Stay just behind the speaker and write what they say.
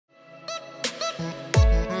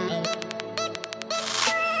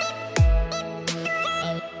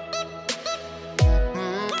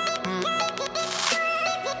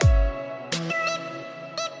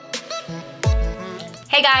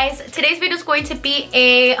Hey guys, today's video is going to be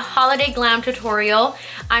a holiday glam tutorial.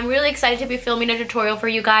 I'm really excited to be filming a tutorial for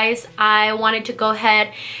you guys. I wanted to go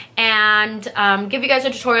ahead and give you guys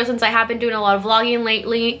a tutorial since I have been doing a lot of vlogging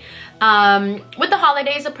lately. With the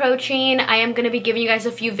holidays approaching, I am going to be giving you guys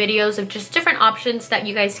a few videos of just different options that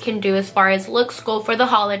you guys can do as far as looks go for the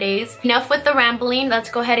holidays. Enough with the rambling,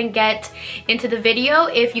 let's go ahead and get into the video.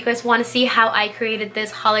 If you guys want to see how I created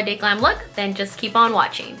this holiday glam look, then just keep on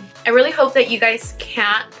watching. I really hope that you guys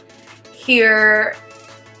can't hear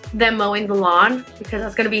them mowing the lawn because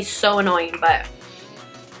that's going to be so annoying, but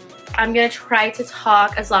I'm going to try to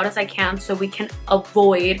talk as loud as I can so we can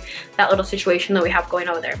avoid that little situation that we have going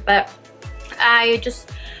over there. But I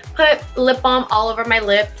just put lip balm all over my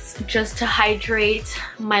lips just to hydrate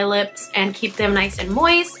my lips and keep them nice and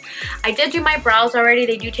moist. I did do my brows already.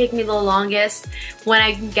 They do take me the longest when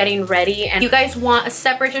I'm getting ready. And if you guys want a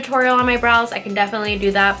separate tutorial on my brows, I can definitely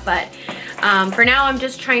do that. But for now, I'm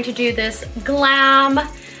just trying to do this glam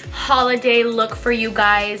holiday look for you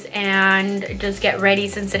guys and just get ready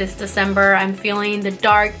since it is December. I'm feeling the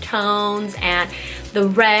dark tones and the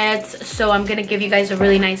reds, so I'm gonna give you guys a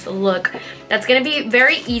really nice look that's gonna be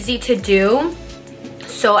very easy to do.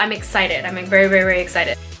 So I'm excited. I'm very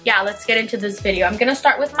excited. Yeah, let's get into this video. I'm gonna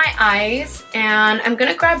start with my eyes and I'm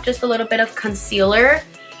gonna grab just a little bit of concealer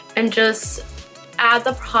and just add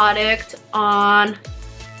the product on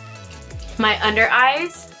my under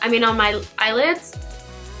eyes, on my eyelids.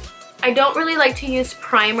 I don't really like to use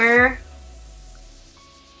primer.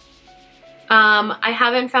 I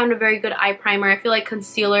haven't found a very good eye primer. I feel like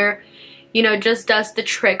concealer, just does the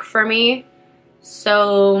trick for me.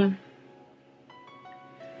 So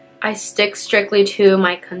I stick strictly to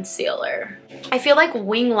my concealer. I feel like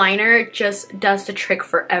wing liner just does the trick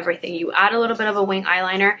for everything. You add a little bit of a wing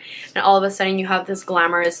eyeliner and all of a sudden you have this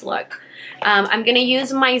glamorous look. I'm going to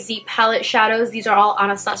use my Z palette shadows. These are all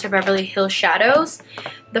Anastasia Beverly Hills shadows.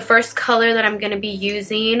 The first color that I'm going to be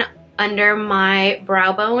using under my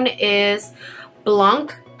brow bone is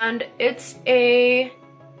Blanc. And it's a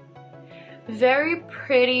very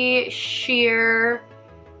pretty sheer,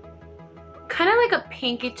 kind of like a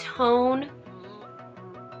pinky tone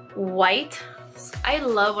white. I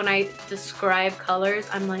love when I describe colors.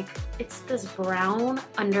 I'm like, it's this brown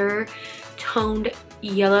undertoned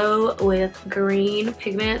yellow with green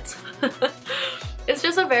pigment. It's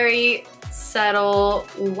just a very subtle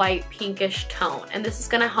white pinkish tone, and this is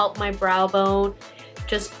gonna help my brow bone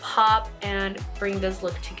just pop and bring this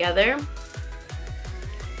look together.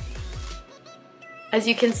 As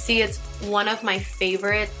you can see, it's one of my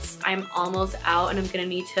favorites. I'm almost out and I'm gonna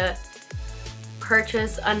need to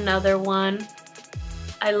purchase another one.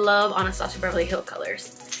 I love Anastasia Beverly Hills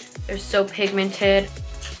colors. They're so pigmented.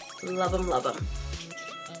 Love them, love them.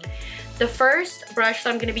 The first brush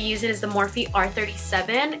that I'm going to be using is the Morphe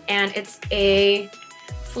R37, and it's a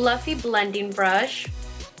fluffy blending brush.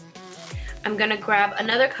 I'm going to grab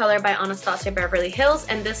another color by Anastasia Beverly Hills,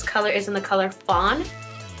 and this color is in the color Fawn,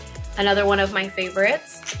 another one of my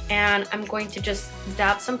favorites. And I'm going to just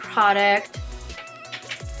dab some product,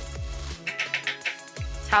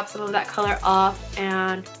 tap some of that color off,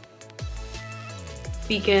 and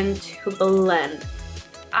begin to blend.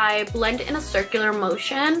 I blend in a circular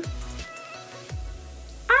motion.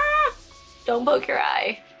 Don't poke your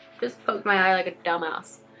eye. Just poke my eye like a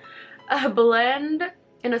dumbass. Blend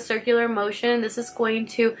in a circular motion. This is going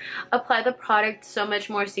to apply the product so much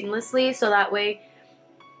more seamlessly, so that way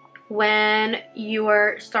when you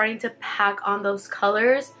are starting to pack on those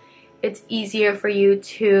colors, it's easier for you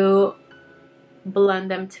to blend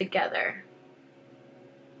them together.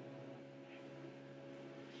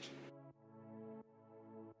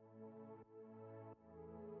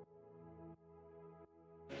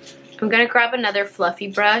 I'm gonna grab another fluffy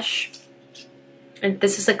brush, and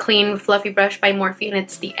this is a clean fluffy brush by Morphe, and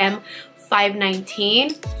it's the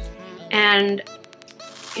M519, and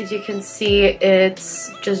as you can see, it's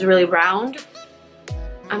just really round.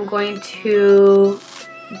 I'm going to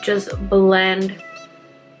just blend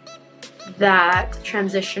that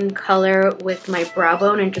transition color with my brow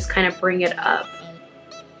bone and just kind of bring it up.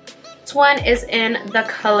 This one is in the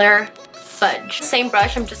color Fudge. Same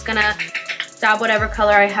brush, I'm just gonna dab whatever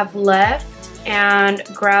color I have left and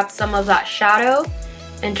grab some of that shadow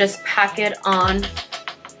and just pack it on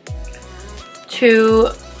to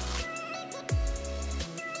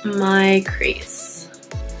my crease.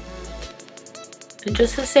 And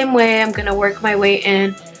just the same way, I'm gonna work my way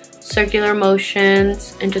in circular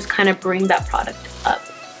motions and just kind of bring that product up.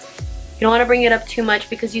 You don't want to bring it up too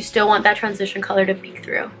much because you still want that transition color to peek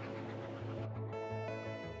through.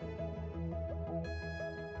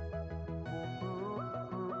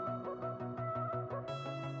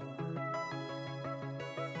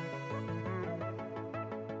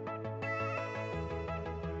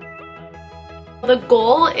 The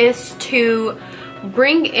goal is to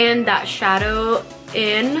bring in that shadow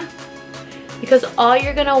in, because all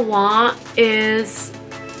you're gonna want is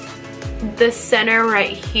the center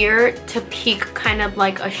right here to peak kind of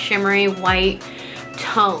like a shimmery white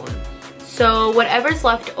tone. So whatever's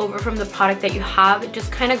left over from the product that you have,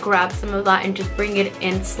 just kind of grab some of that and just bring it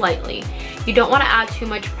in slightly. You don't want to add too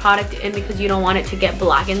much product in because you don't want it to get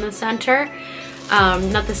black in the center.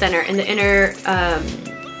 Not the center, in the inner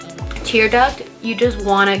tear duct. You just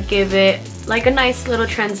want to give it like a nice little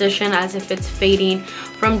transition as if it's fading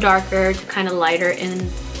from darker to kind of lighter in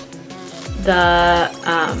the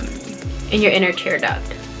in your inner tear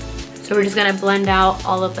duct. So we're just gonna blend out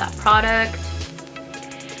all of that product.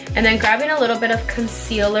 And then grabbing a little bit of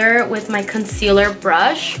concealer with my concealer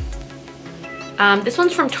brush. This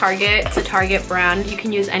one's from Target. It's a Target brand. You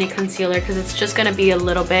can use any concealer because it's just gonna be a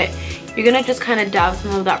little bit. You're gonna just kind of dab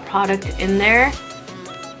some of that product in there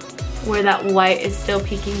where that white is still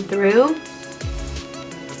peeking through.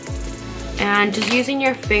 And just using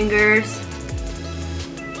your fingers,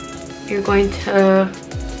 you're going to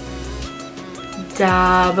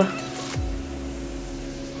dab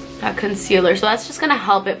that concealer. So that's just gonna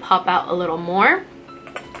help it pop out a little more.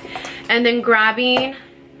 And then grabbing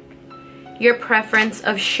your preference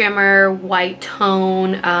of shimmer, white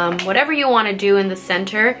tone, whatever you want to do in the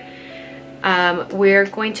center, we're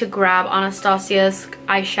going to grab Anastasia's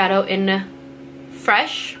eyeshadow in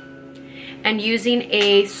Fresh, and using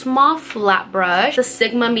a small flat brush, the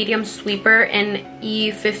Sigma medium sweeper in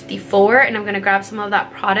E54, and I'm gonna grab some of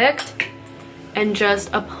that product and just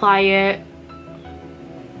apply it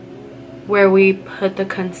where we put the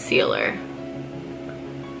concealer.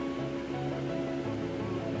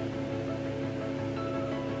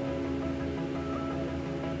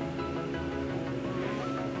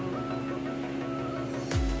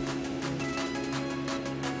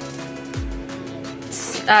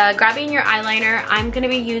 Grabbing your eyeliner, I'm going to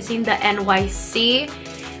be using the NYC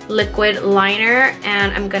liquid liner,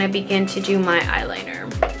 and I'm going to begin to do my eyeliner.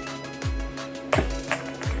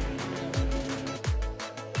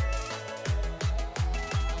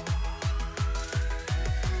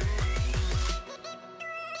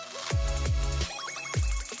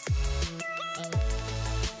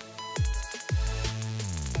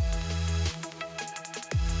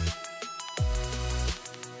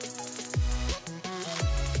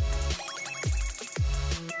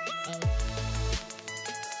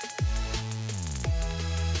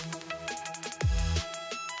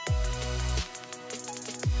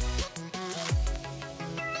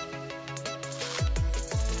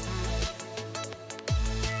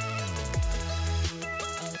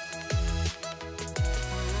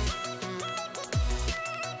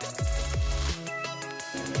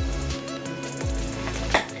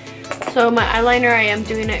 So my eyeliner, I am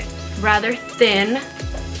doing it rather thin.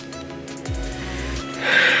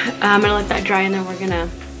 I'm gonna let that dry and then we're gonna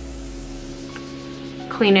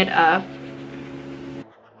clean it up.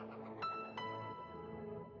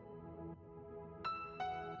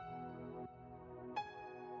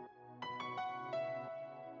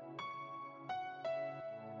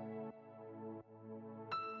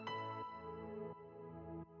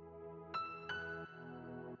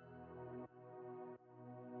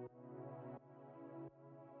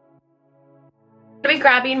 I'm gonna be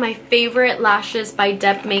grabbing my favorite lashes by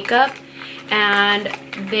Dep Makeup, and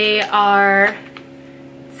they are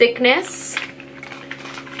Thickness.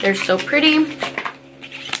 They're so pretty.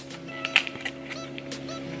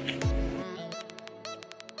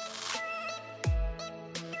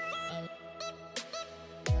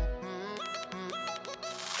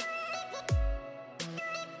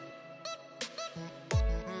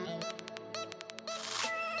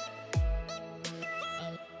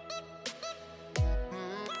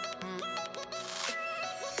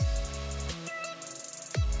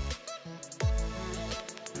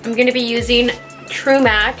 I'm going to be using True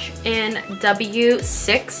Match in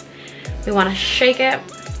W6. We want to shake it.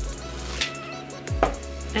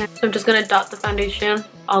 And so I'm just going to dot the foundation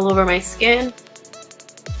all over my skin.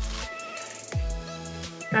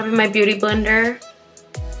 Grabbing my beauty blender.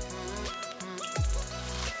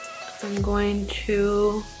 I'm going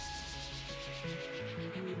to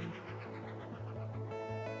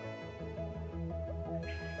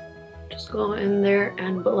just go in there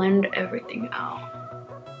and blend everything out.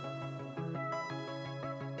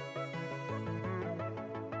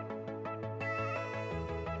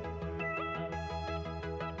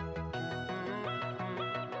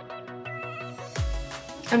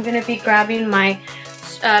 I'm going to be grabbing my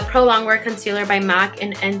Pro Longwear Concealer by MAC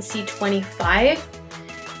in NC25.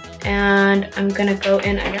 And I'm going to go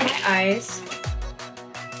in under my eyes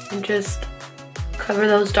and just cover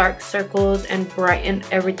those dark circles and brighten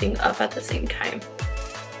everything up at the same time.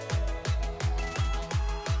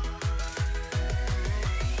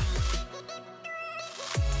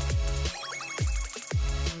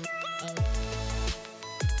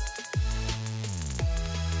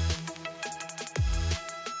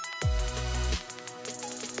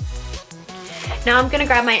 Now I'm gonna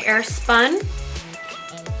grab my air spun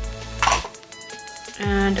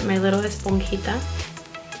and my little esponjita.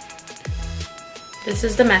 This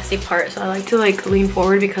is the messy part, so I like to like lean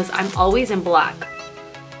forward because I'm always in black.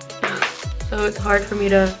 So it's hard for me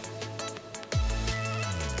to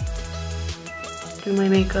do my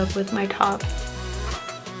makeup with my top.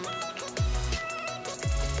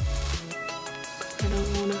 I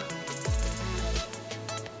don't wanna.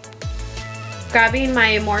 Grabbing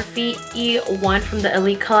my Morphe E1 from the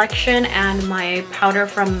Elite collection and my powder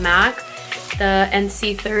from MAC, the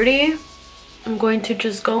NC30. I'm going to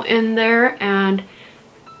just go in there and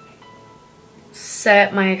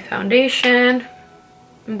set my foundation.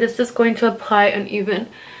 And this is going to apply an even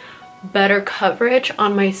better coverage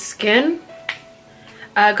on my skin.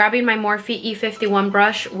 Grabbing my Morphe E51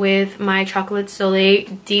 brush with my Chocolate Soleil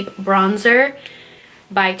Deep Bronzer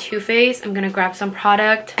by Too Faced. I'm gonna grab some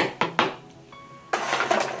product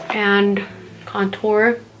and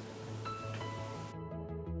contour.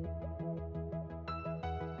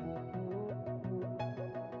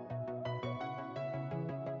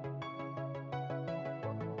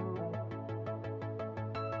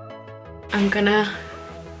 I'm gonna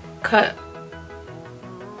cut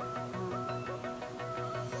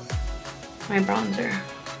my bronzer.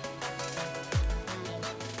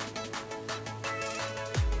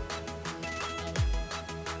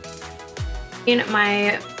 In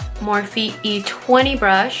my Morphe E20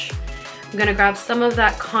 brush, I'm gonna grab some of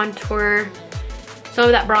that contour, some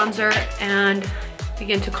of that bronzer, and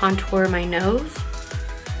begin to contour my nose.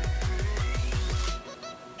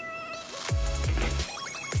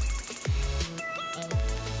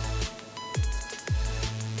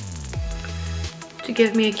 To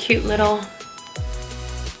give me a cute little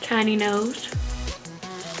tiny nose.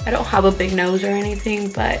 I don't have a big nose or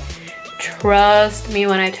anything, but trust me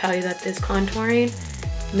when I tell you that this contouring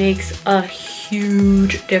makes a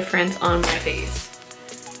huge difference on my face.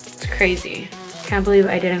 It's crazy. Can't believe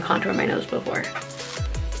I didn't contour my nose before.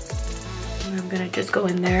 And I'm gonna just go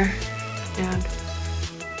in there and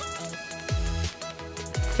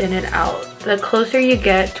thin it out. The closer you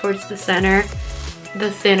get towards the center, the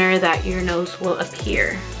thinner that your nose will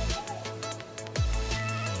appear.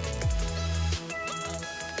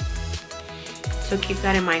 So keep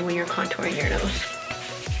that in mind when you're contouring your nose.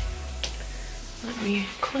 Let me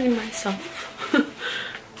clean myself.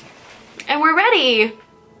 And we're ready.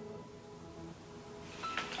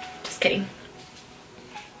 Just kidding.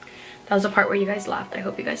 That was the part where you guys laughed. I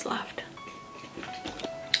hope you guys laughed.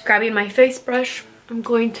 Grabbing my face brush, I'm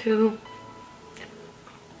going to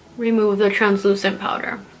remove the translucent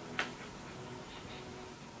powder.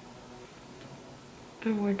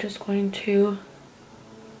 And we're just going to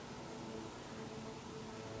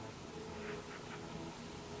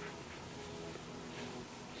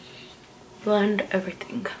blend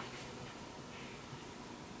everything.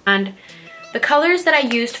 And the colors that I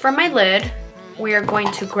used for my lid, we are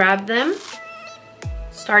going to grab them,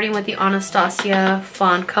 starting with the Anastasia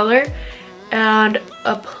Fawn color, and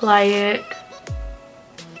apply it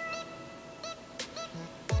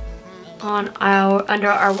on under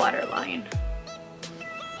our waterline.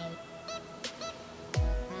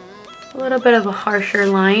 A little bit of a harsher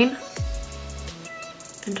line,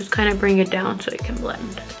 and just kind of bring it down so it can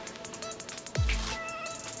blend.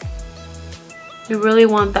 You really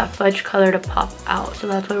want that fudge color to pop out, so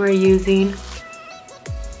that's why we're using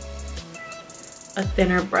a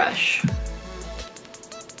thinner brush.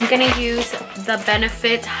 I'm gonna use the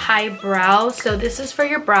Benefit High Brow. So this is for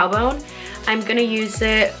your brow bone. I'm gonna use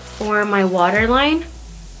it for my waterline.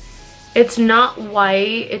 It's not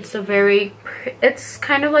white, it's it's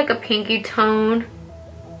kind of like a pinky tone.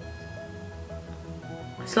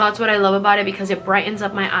 So that's what I love about it, because it brightens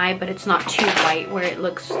up my eye, but it's not too white where it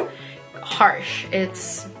looks harsh.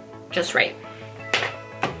 It's just right.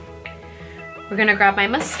 We're gonna grab my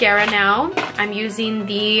mascara now. I'm using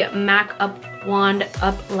the MAC Up Wand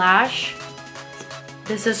Up Lash.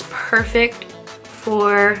 This is perfect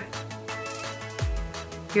for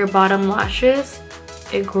your bottom lashes.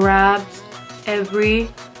 It grabs every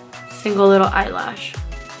single little eyelash.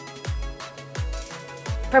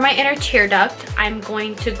 For my inner tear duct, I'm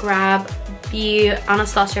going to grab the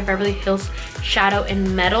Anastasia Beverly Hills Shadow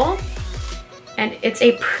in Metal. And it's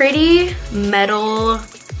a pretty metal,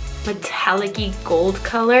 metallic-y gold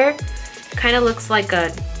color. Kind of looks like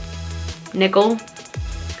a nickel.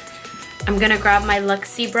 I'm gonna grab my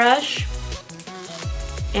Luxie brush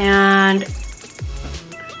and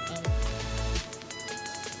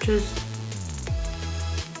just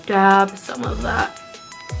dab some of that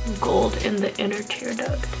gold in the inner tear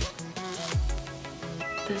duct.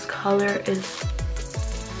 This color is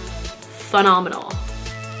phenomenal.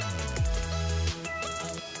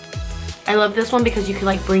 I love this one because you can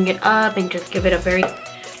like bring it up and just give it a very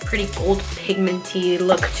pretty gold pigmenty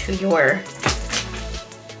look to your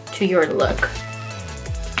look.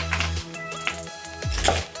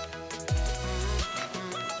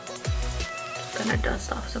 Just gonna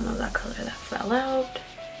dust off some of that color that fell out.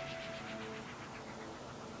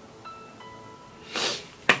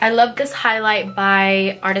 I love this highlight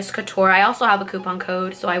by Artist Couture. I also have a coupon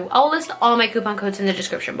code, so I'll list all my coupon codes in the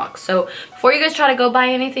description box. So before you guys try to go buy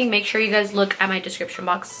anything, make sure you guys look at my description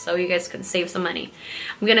box so you guys can save some money.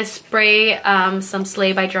 I'm gonna spray some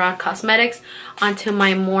Slay by GERARD Cosmetics onto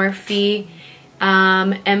my Morphe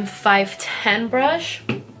M510 brush.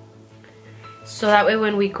 So that way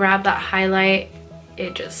when we grab that highlight,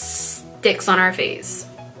 it just sticks on our face.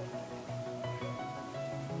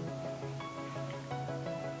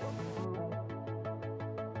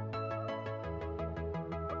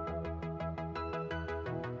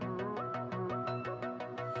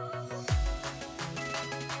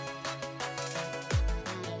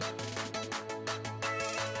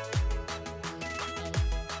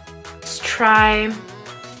 Try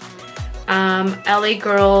LA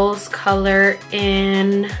Girls color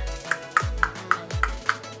in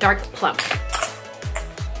Dark Plum.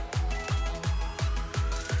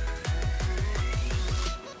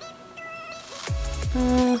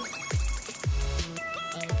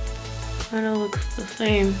 Kind of looks the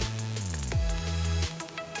same.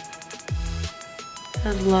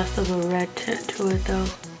 Has less of a red tint to it though.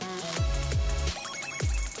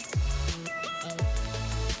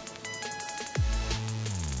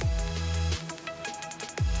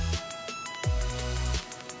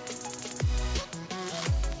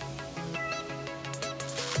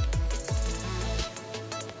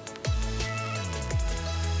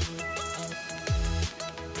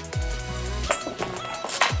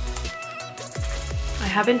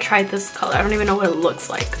 I haven't tried this color. I don't even know what it looks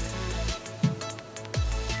like.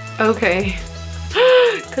 Okay.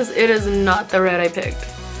 Because it is not the red I picked.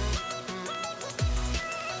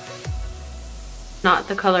 Not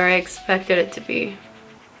the color I expected it to be.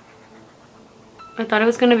 I thought it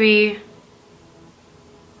was going to be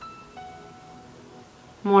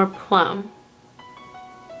more plum.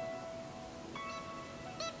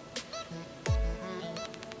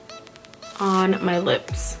 On my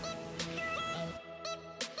lips.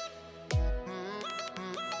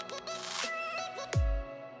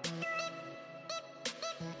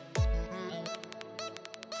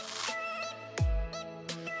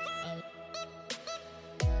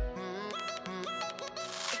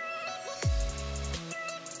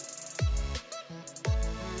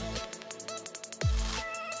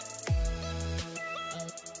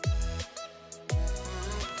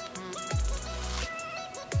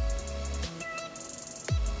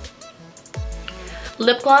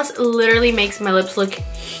 Lip gloss literally makes my lips look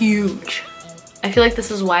huge. I feel like this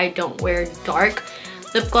is why I don't wear dark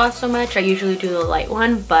lip gloss so much. I usually do the light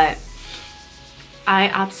one, but I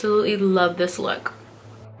absolutely love this look.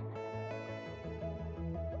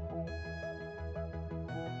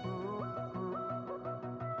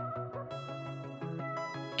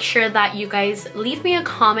 Make sure that you guys leave me a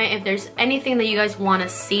comment if there's anything that you guys want to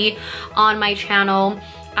see on my channel.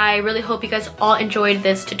 I really hope you guys all enjoyed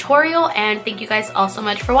this tutorial, and thank you guys all so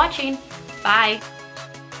much for watching. Bye!